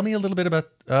 Yes. Tell me a little bit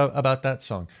about that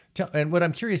song. And what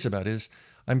I'm curious about is,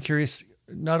 I'm curious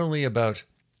not only about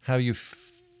how you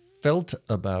felt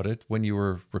about it when you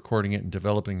were recording it and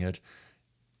developing it,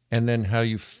 and then how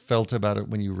you felt about it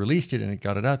when you released it and it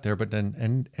got it out there, but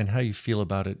then and how you feel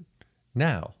about it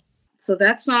now. So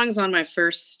that song's on my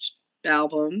first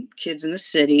album, Kids in the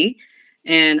City,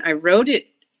 and I wrote it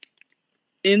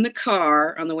in the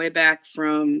car on the way back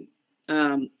from.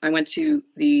 I went to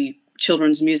the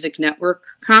Children's Music Network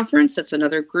conference. That's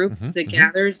another group that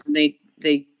gathers, and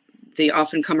they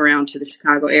often come around to the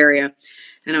Chicago area.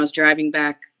 And I was driving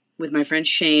back with my friend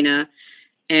Shayna,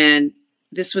 and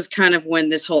this was kind of when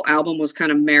this whole album was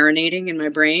kind of marinating in my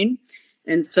brain.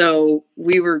 And so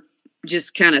we were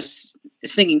just kind of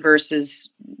singing verses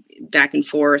back and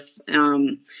forth.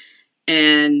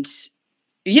 And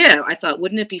yeah, I thought,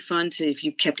 wouldn't it be fun if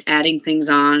you kept adding things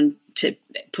on to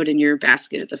put in your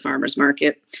basket at the farmer's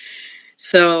market?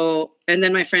 So, and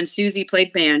then my friend Susie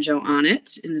played banjo on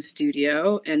it in the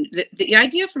studio. And the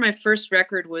idea for my first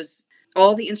record was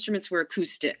all the instruments were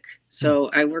acoustic.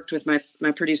 So I worked with my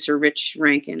producer, Rich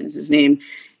Rankin is his name.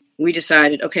 We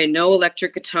decided, okay, no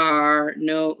electric guitar,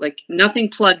 nothing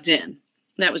plugged in.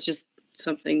 That was just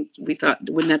something we thought,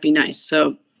 wouldn't that be nice?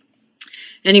 So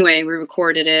anyway, we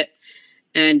recorded it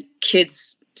and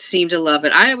kids seemed to love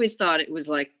it. I always thought it was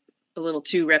like a little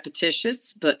too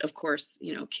repetitious, but of course,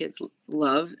 kids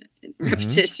love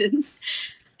repetition.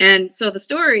 And so the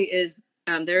story is,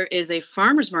 there is a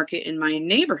farmer's market in my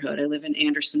neighborhood. I live in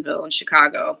Andersonville in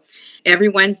Chicago. Every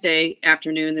Wednesday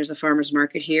afternoon, there's a farmer's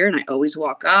market here, and I always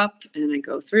walk up and I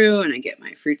go through and I get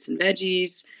my fruits and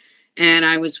veggies. And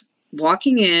I was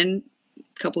walking in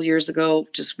a couple years ago,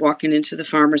 just walking into the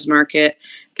farmer's market,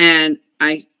 and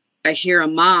I see a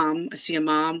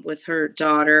mom with her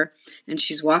daughter, and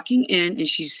she's walking in and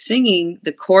she's singing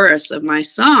the chorus of my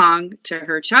song to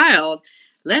her child.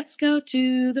 Let's go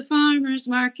to the farmer's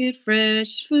market,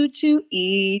 fresh food to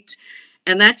eat.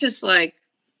 And that just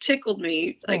tickled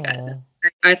me.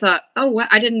 I thought, oh, what?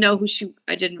 I didn't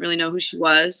really know who she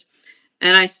was.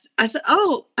 And I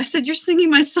said, you're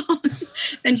singing my song.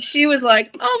 And she was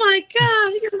like, oh my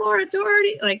God, you're Laura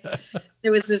Doherty. It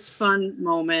was this fun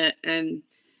moment. And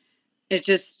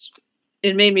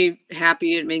it made me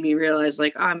happy. It made me realize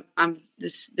I'm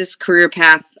this career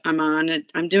path I'm on.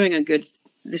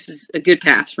 This is a good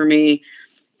path for me.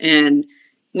 And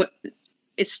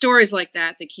it's stories like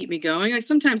that keep me going.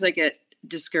 Sometimes I get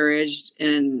discouraged,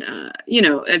 and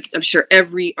I'm sure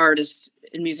every artist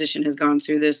and musician has gone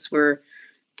through this, where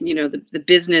the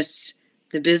business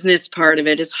part of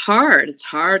it is hard. It's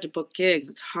hard to book gigs.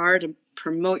 It's hard to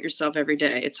promote yourself every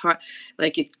day. It's hard.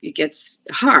 It gets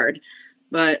hard.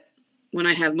 But when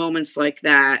I have moments like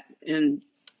that, and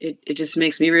it just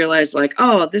makes me realize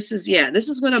this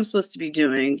is what I'm supposed to be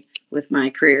doing with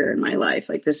my career and my life.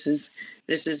 This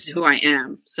is who I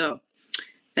am. So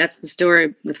that's the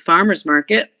story with Farmer's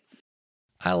Market.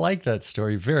 I like that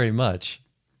story very much.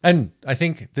 And I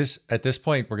think at this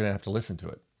point, we're going to have to listen to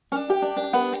it.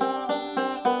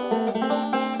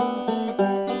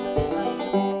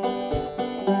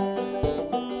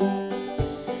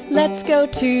 Let's go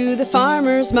to the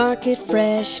farmer's market,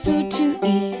 fresh food to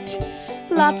eat.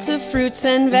 Lots of fruits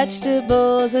and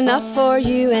vegetables, enough for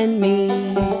you and me.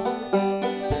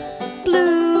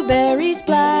 Blueberries blueberries,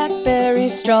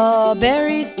 blackberries,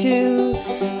 strawberries too.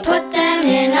 Put them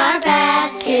in our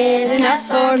basket, enough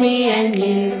for me and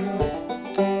you.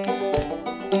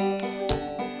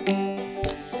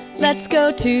 Let's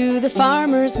go to the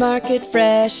farmer's market,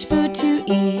 fresh food to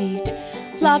eat.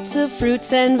 Lots of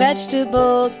fruits and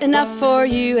vegetables, enough for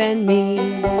you and me.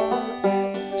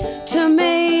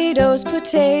 Tomatoes,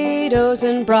 potatoes,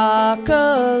 and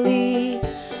broccoli.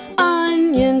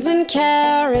 Onions and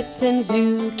carrots and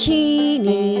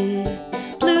zucchini.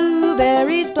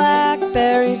 Blueberries,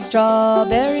 blackberries,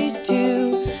 strawberries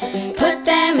too. Put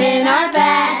them in our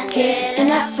basket,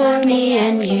 enough for me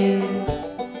and you.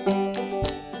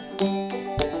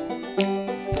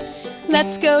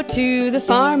 Let's go to the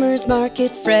farmer's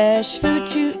market, fresh food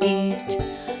to eat.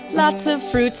 Lots of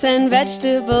fruits and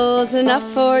vegetables, enough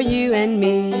for you and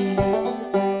me.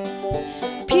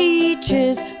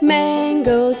 Peaches,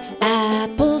 mangoes,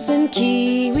 apples and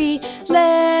kiwi.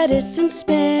 Lettuce and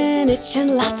spinach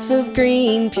and lots of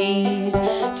green peas.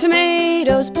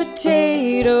 Tomatoes,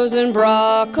 potatoes and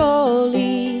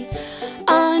broccoli.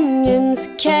 Onions,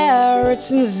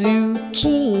 carrots and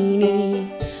zucchini.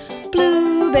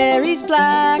 Blueberries,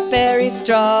 blackberries,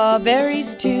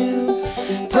 strawberries too.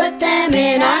 Put them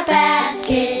in our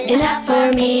basket, enough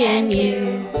for me and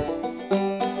you.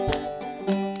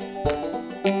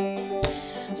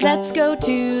 Let's go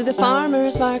to the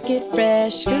farmer's market,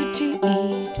 fresh food to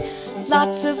eat.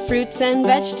 Lots of fruits and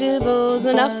vegetables,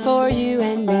 enough for you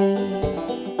and me.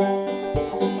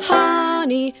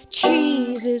 Honey,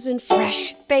 cheeses and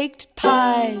fresh baked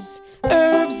pies.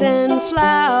 Herbs and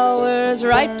flowers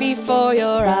right before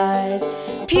your eyes.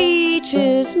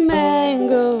 Peaches,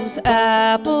 mangoes,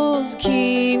 apples,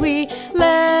 kiwi.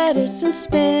 Lettuce and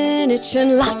spinach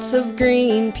and lots of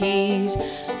green peas.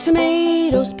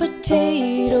 Tomatoes,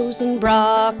 potatoes and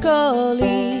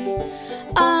broccoli.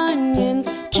 Onions,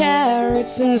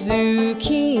 carrots and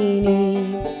zucchini.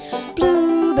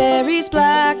 Blueberries,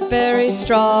 blackberries,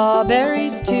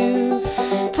 strawberries too.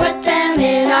 Put them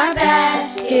in our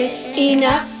basket,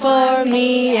 enough for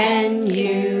me and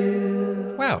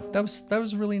you. Wow, that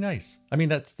was really nice. I mean,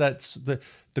 that's the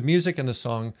music and the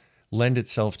song lend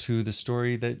itself to the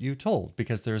story that you told,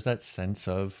 because there's that sense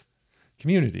of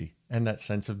community and that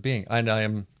sense of being. And I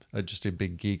am just a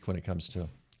big geek when it comes to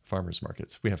farmers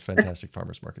markets. We have fantastic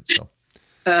farmers markets. So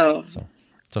thanks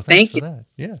Thank for you. that.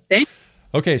 Yeah. Thank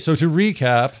Okay, so to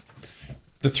recap,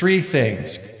 the three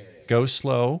things: go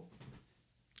slow,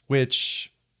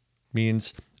 which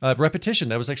means repetition.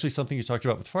 That was actually something you talked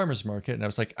about with farmers market, and I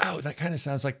was like, oh, that kind of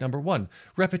sounds like number one.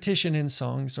 Repetition in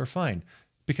songs are fine,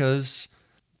 because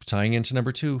tying into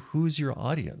number two, who's your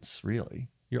audience, really?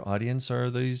 Your audience are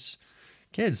these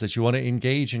kids that you want to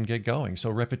engage and get going. So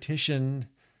repetition,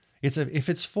 if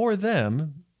it's for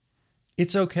them,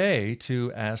 it's okay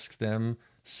to ask them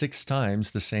 6 times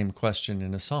the same question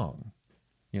in a song.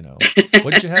 You know,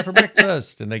 what did you have for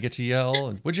breakfast? And they get to yell.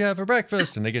 And what'd you have for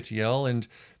breakfast? And they get to yell. And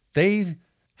they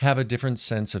have a different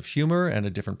sense of humor and a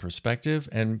different perspective.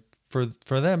 And for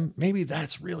them, maybe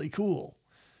that's really cool.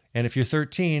 And if you're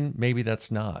 13, maybe that's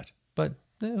not. But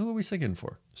who are we singing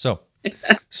for? So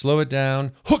slow it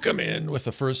down, hook them in with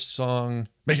the first song,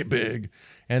 make it big,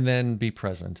 and then be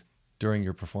present during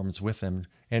your performance with them,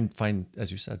 and find,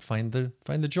 as you said, find the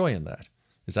joy in that.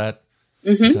 Is that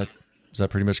does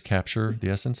that pretty much capture the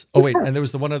essence? Oh wait, and there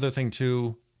was the one other thing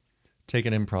too: take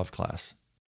an improv class.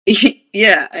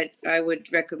 Yeah, I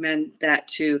would recommend that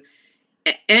to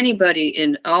anybody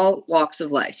in all walks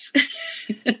of life.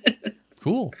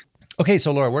 Cool. Okay,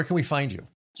 so Laura, where can we find you?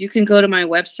 You can go to my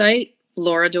website,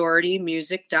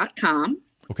 lauradohertymusic.com.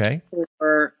 Okay.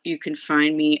 Or you can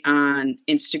find me on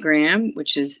Instagram,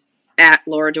 which is at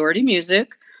Laura Doherty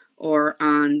Music, or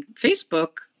on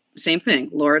Facebook, same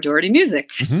thing, Laura Doherty Music.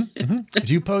 Mm-hmm, mm-hmm.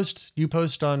 Do you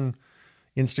post on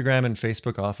Instagram and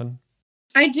Facebook often?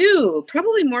 I do,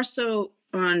 probably more so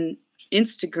on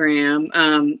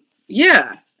Instagram.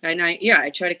 Yeah. And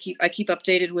I try to keep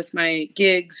updated with my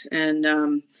gigs, and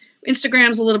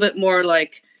Instagram's a little bit more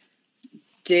like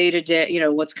day to day,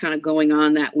 what's kind of going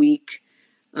on that week.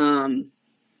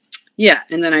 Yeah.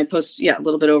 And then I post, a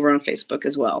little bit over on Facebook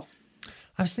as well.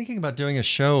 I was thinking about doing a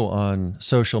show on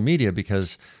social media,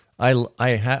 because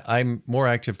I'm more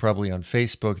active probably on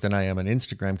Facebook than I am on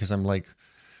Instagram, because I'm like,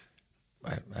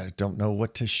 I don't know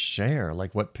what to share,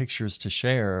 like what pictures to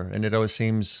share. And it always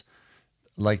seems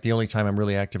like the only time I'm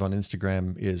really active on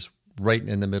Instagram is right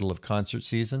in the middle of concert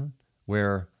season,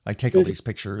 where I take all these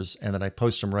pictures and then I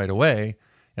post them right away.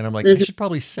 And I'm like, I should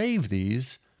probably save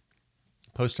these,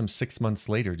 post them 6 months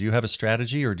later. Do you have a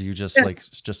strategy, or do you just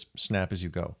just snap as you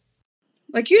go?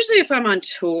 Like usually if I'm on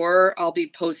tour, I'll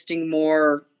be posting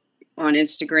more on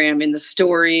Instagram in the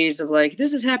stories of like,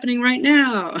 this is happening right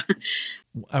now.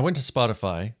 I went to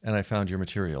Spotify and I found your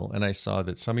material, and I saw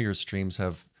that some of your streams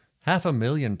have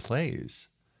 500,000 plays.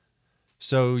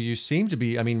 So you seem to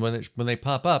be, I mean, when they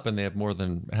pop up and they have more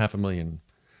than 500,000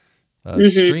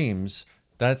 streams,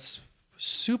 that's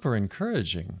super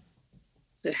encouraging.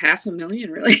 Is it 500,000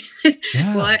 really?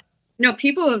 Yeah. Well,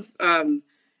 people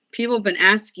have been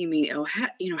asking me, oh,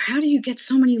 how do you get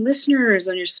so many listeners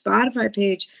on your Spotify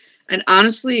page? And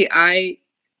honestly,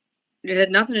 it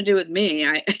had nothing to do with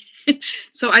me.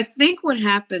 So I think what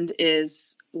happened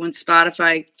is when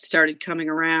Spotify started coming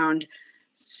around,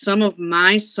 some of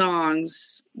my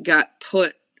songs got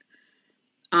put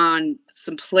on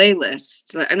some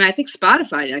playlists. And I think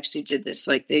Spotify actually did this.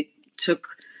 Like they took,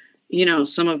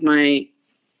 some of my,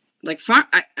 like,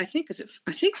 I think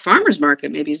Farmer's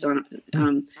Market maybe is on.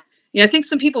 I think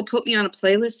some people put me on a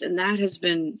playlist, and that has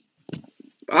been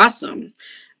awesome.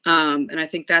 And I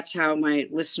think that's how my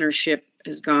listenership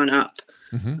has gone up.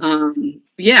 Mm-hmm.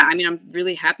 Yeah, I mean, I'm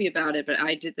really happy about it, but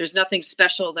there's nothing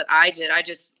special that I did. I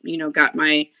just,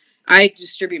 I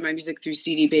distribute my music through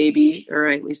CD Baby, or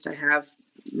at least I have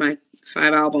my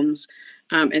 5 albums.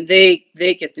 And they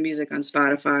get the music on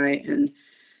Spotify. And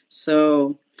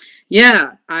so,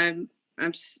 yeah, I'm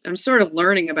sort of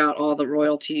learning about all the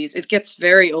royalties. It gets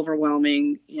very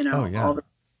overwhelming, all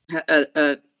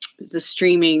the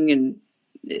streaming, and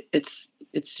it's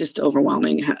just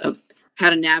overwhelming of how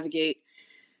to navigate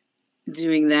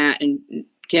doing that and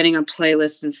getting on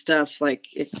playlists and stuff. Like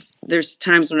there's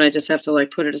times when I just have to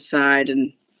like put it aside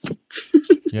and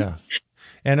yeah.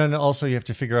 And then also you have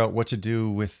to figure out what to do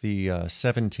with the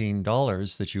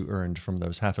 $17 that you earned from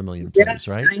those 500,000 plays,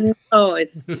 right? I know.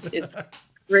 It's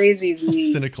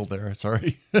crazy. Cynical there.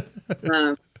 Sorry.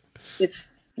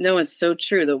 It's so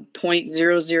true. The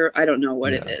 0.00, I don't know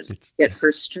what it is. Get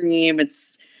per stream.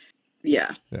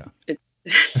 Yeah.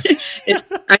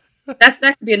 That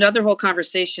could be another whole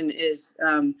conversation is,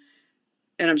 and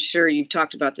I'm sure you've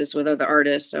talked about this with other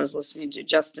artists. I was listening to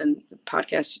Justin, the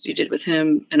podcast you did with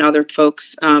him and other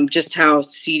folks, just how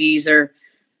CDs are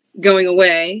going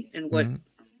away and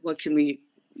what can we,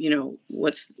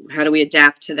 how do we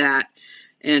adapt to that?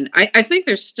 And I think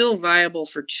they're still viable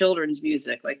for children's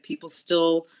music. Like people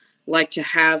still like to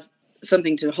have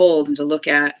something to hold and to look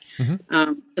at,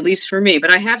 at least for me.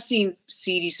 But I have seen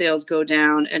CD sales go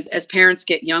down as parents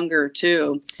get younger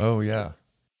too. Oh yeah.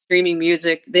 Streaming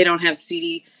music, they don't have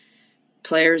CD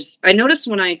players. I noticed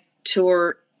when I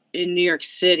tour in New York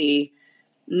City,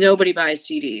 nobody buys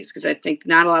CDs because I think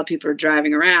not a lot of people are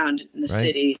driving around in the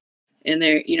city, and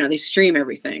they stream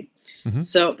everything. Mm-hmm.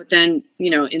 So, but then,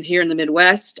 here in the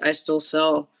Midwest, I still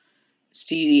sell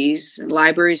CDs, and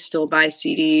libraries still buy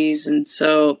CDs. And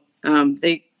so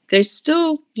they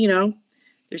still, I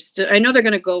know they're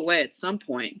going to go away at some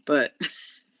point, but.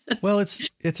 Well, it's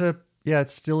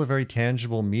still a very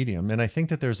tangible medium. And I think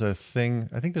that there's a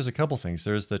couple things.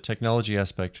 There's the technology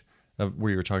aspect of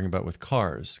where you were talking about with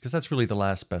cars, because that's really the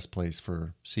last best place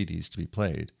for CDs to be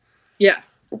played. Yeah.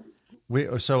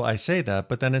 So I say that,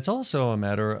 but then it's also a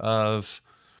matter of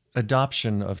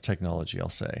adoption of technology, I'll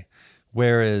say.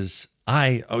 Whereas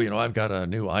I've got a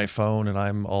new iPhone and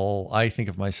I think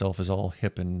of myself as all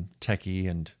hip and techie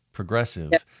and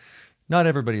progressive. Yep. Not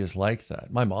everybody is like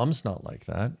that. My mom's not like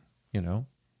that,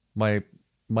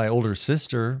 My older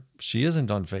sister, she isn't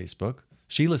on Facebook.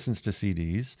 She listens to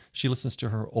CDs. She listens to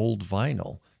her old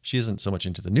vinyl. She isn't so much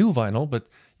into the new vinyl, but,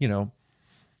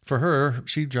 for her,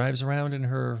 she drives around in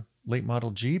her late model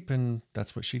Jeep, and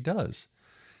that's what she does.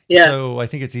 Yeah. So I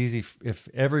think it's easy if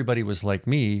everybody was like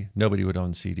me, nobody would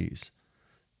own CDs.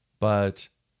 But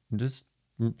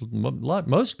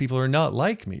most people are not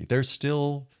like me. They're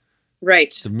still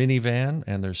right. The minivan,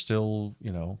 and they're still,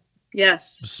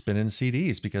 yes, spinning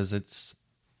CDs because it's,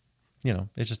 it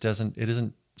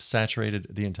isn't saturated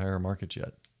the entire market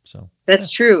yet. So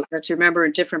that's true. But to remember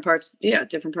in different parts of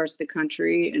the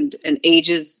country and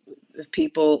ages of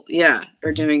people,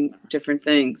 are doing different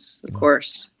things, of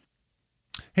course.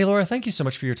 Hey, Laura, thank you so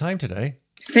much for your time today.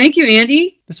 Thank you,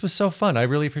 Andy. This was so fun. I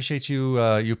really appreciate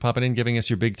you popping in, giving us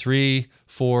your big 3,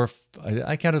 4.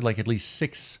 I counted like at least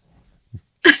 6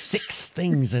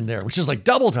 things in there, which is like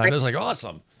double time. It was like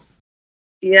awesome.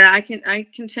 Yeah, I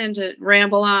can tend to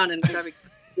ramble on and probably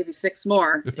give you 6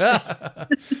 more.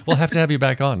 We'll have to have you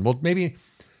back on. Well, maybe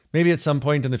at some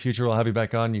point in the future we'll have you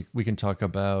back on. We can talk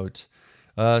about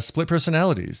split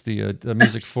personalities, the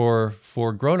music for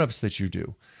grown-ups that you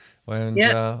do. And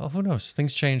who knows?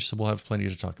 Things change, so we'll have plenty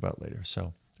to talk about later.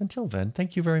 So until then,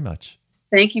 thank you very much.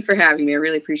 Thank you for having me. I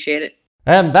really appreciate it.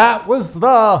 And that was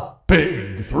the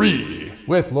Big 3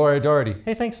 with Laura Doherty.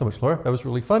 Hey, thanks so much, Laura. That was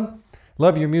really fun.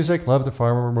 Love your music. Love the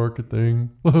farmer market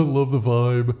thing. Love the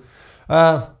vibe.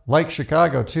 Like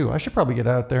Chicago, too. I should probably get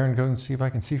out there and go and see if I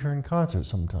can see her in concert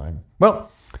sometime.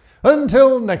 Well,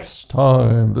 until next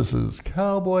time, this is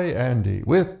Cowboy Andy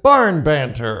with Barn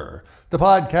Banter, the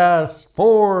podcast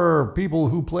for people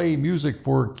who play music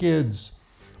for kids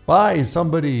by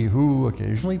somebody who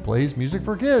occasionally plays music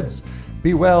for kids.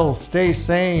 Be well, stay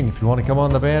sane. If you want to come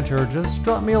on the banter, just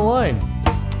drop me a line.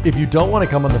 If you don't want to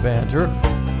come on the banter,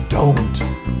 don't.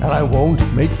 And I won't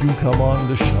make you come on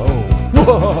the show.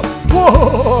 Whoa,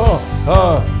 whoa.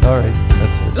 All right,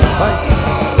 that's it. Bye.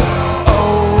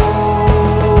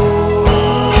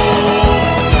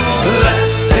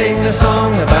 Let's sing a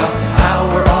song about how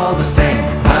we're all the same.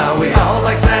 How we all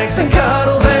like snacks and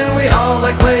cuddles, and we all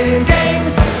like playing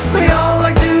games. We all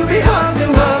like to be hugged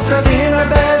and loved, tucked in our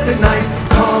beds at night.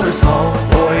 Tall or small,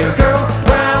 boy or girl,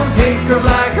 brown, pink or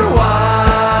black or white.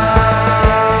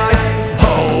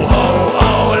 Ho, ho,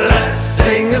 oh, let's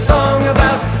sing a song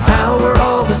about how we're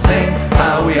all the same.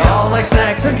 How we all like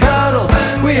snacks and cuddles,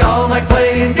 and we all like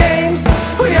playing games.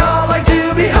 We all like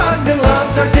to be hugged and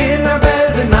loved, tucked in our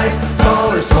beds at night.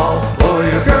 Tall or small,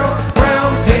 boy or girl,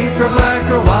 brown, pink or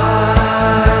black or white.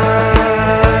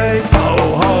 Ho,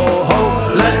 ho,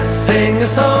 ho, let's sing a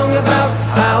song about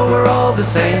how we're all the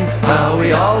same. How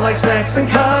we all like snacks and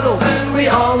cuddles, and we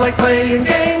all like playing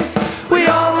games. We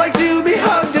all like to be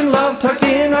hugged and loved, tucked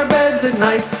in our beds at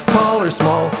night. Tall or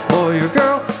small, boy or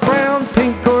girl,